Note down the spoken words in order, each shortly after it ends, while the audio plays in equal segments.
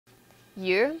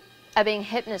You are being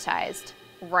hypnotized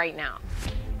right now.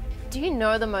 Do you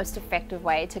know the most effective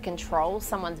way to control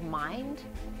someone's mind?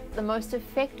 The most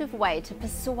effective way to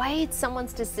persuade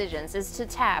someone's decisions is to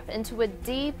tap into a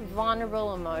deep,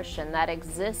 vulnerable emotion that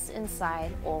exists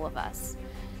inside all of us,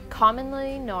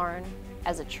 commonly known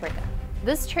as a trigger.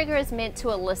 This trigger is meant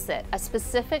to elicit a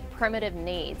specific primitive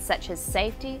need, such as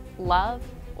safety, love,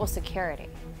 or security.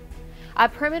 Our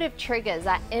primitive triggers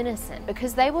are innocent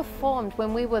because they were formed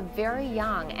when we were very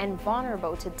young and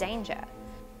vulnerable to danger.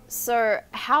 So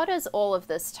how does all of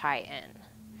this tie in?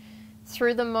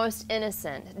 Through the most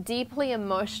innocent, deeply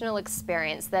emotional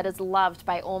experience that is loved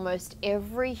by almost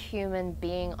every human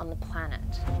being on the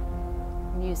planet: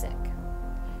 music.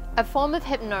 A form of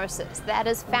hypnosis that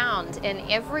is found in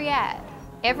every ad,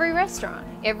 every restaurant,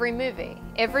 every movie,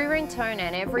 every ringtone,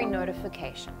 and every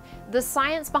notification. The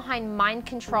science behind mind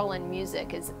control in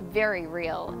music is very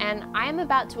real, and I am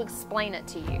about to explain it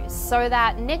to you so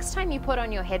that next time you put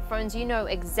on your headphones, you know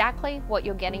exactly what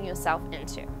you're getting yourself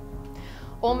into.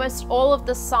 Almost all of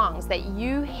the songs that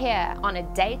you hear on a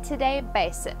day-to-day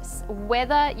basis,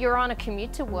 whether you're on a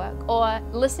commute to work or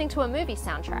listening to a movie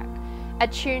soundtrack, are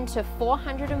tuned to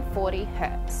 440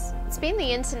 Hertz. It's been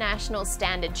the international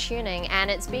standard tuning,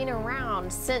 and it's been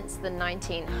around since the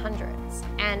 1900s,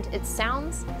 and it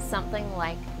sounds something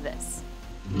like this.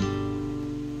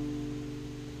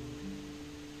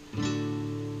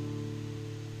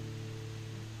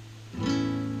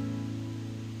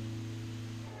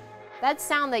 That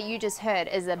sound that you just heard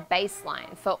is a bass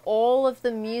line for all of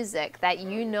the music that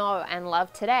you know and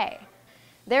love today.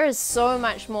 There is so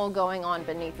much more going on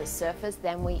beneath the surface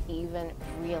than we even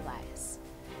realize.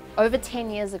 Over 10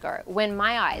 years ago, when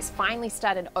my eyes finally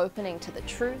started opening to the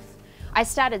truth, I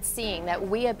started seeing that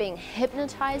we are being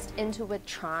hypnotized into a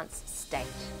trance state.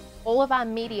 All of our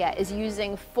media is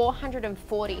using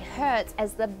 440 Hertz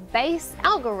as the base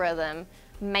algorithm,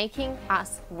 making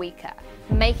us weaker,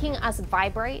 making us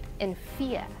vibrate in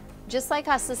fear. Just like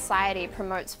our society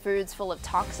promotes foods full of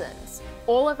toxins,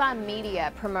 all of our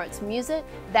media promotes music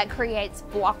that creates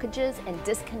blockages and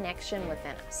disconnection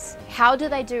within us. How do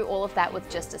they do all of that with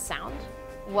just a sound?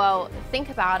 Well, think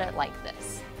about it like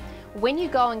this. When you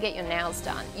go and get your nails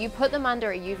done, you put them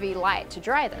under a UV light to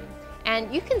dry them.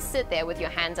 And you can sit there with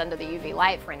your hands under the UV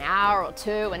light for an hour or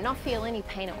two and not feel any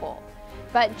pain at all.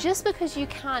 But just because you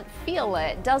can't feel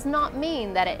it does not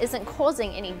mean that it isn't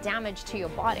causing any damage to your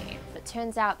body. It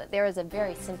turns out that there is a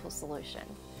very simple solution.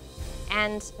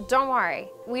 And don't worry,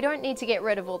 we don't need to get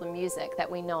rid of all the music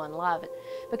that we know and love,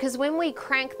 because when we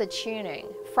crank the tuning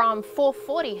from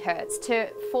 440 Hertz to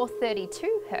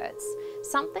 432 Hertz,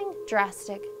 something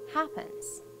drastic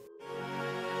happens.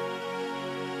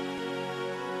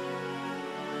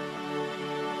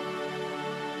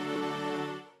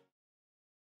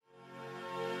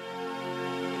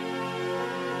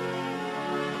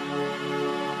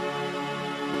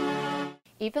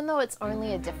 Even though it's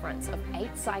only a difference of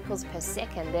 8 cycles per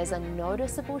second, there's a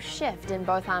noticeable shift in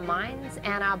both our minds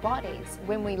and our bodies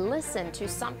when we listen to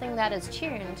something that is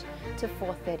tuned to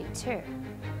 432.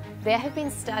 There have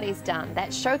been studies done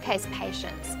that showcase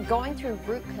patients going through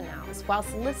root canals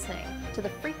whilst listening to the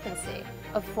frequency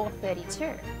of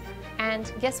 432.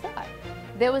 And guess what?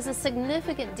 There was a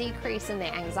significant decrease in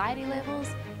their anxiety levels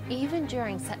even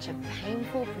during such a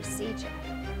painful procedure.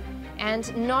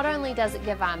 And not only does it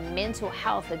give our mental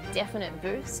health a definite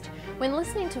boost, when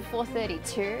listening to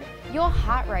 432, your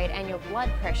heart rate and your blood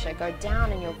pressure go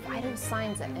down and your vital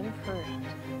signs are improved.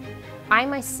 I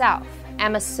myself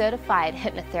am a certified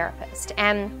hypnotherapist,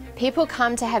 and people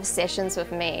come to have sessions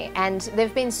with me and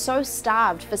they've been so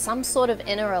starved for some sort of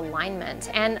inner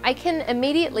alignment, and I can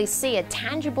immediately see a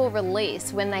tangible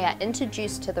release when they are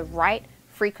introduced to the right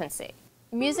frequency.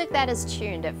 Music that is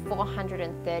tuned at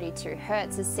 432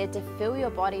 Hertz is said to fill your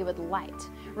body with light,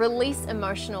 release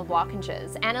emotional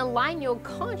blockages, and align your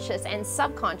conscious and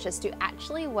subconscious to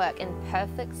actually work in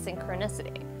perfect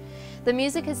synchronicity. The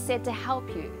music is said to help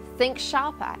you think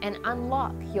sharper and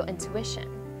unlock your intuition.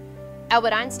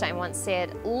 Albert Einstein once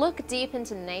said, "Look deep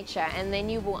into nature and then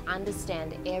you will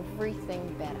understand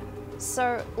everything better."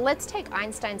 So let's take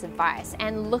Einstein's advice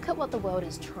and look at what the world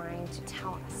is trying to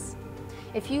tell us.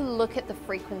 If you look at the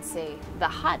frequency, the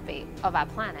heartbeat of our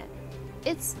planet,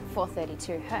 it's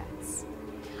 432 Hertz.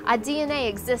 Our DNA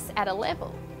exists at a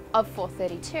level of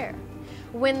 432.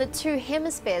 When the 2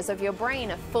 hemispheres of your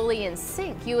brain are fully in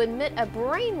sync, you emit a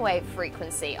brainwave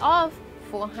frequency of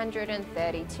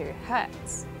 432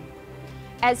 Hertz.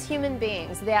 As human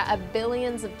beings, there are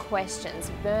billions of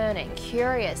questions burning,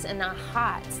 curious in our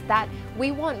hearts that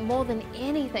we want more than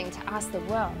anything to ask the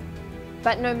world.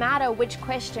 But no matter which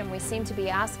question we seem to be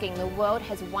asking, the world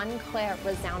has one clear,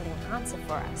 resounding answer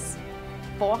for us: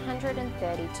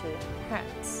 432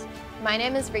 Hertz. My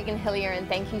name is Regan Hillyer, and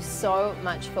thank you so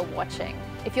much for watching.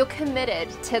 If you're committed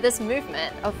to this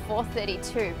movement of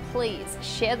 432, please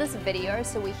share this video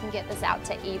so we can get this out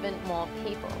to even more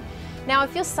people. Now,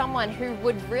 if you're someone who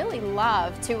would really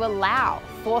love to allow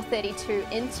 432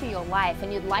 into your life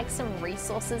and you'd like some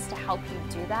resources to help you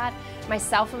do that,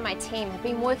 myself and my team have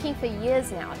been working for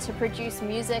years now to produce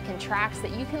music and tracks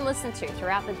that you can listen to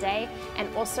throughout the day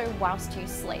and also whilst you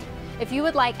sleep. If you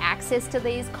would like access to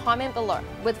these, comment below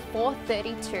with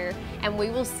 432 and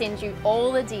we will send you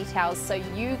all the details so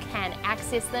you can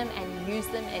access them and use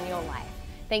them in your life.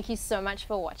 Thank you so much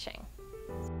for watching.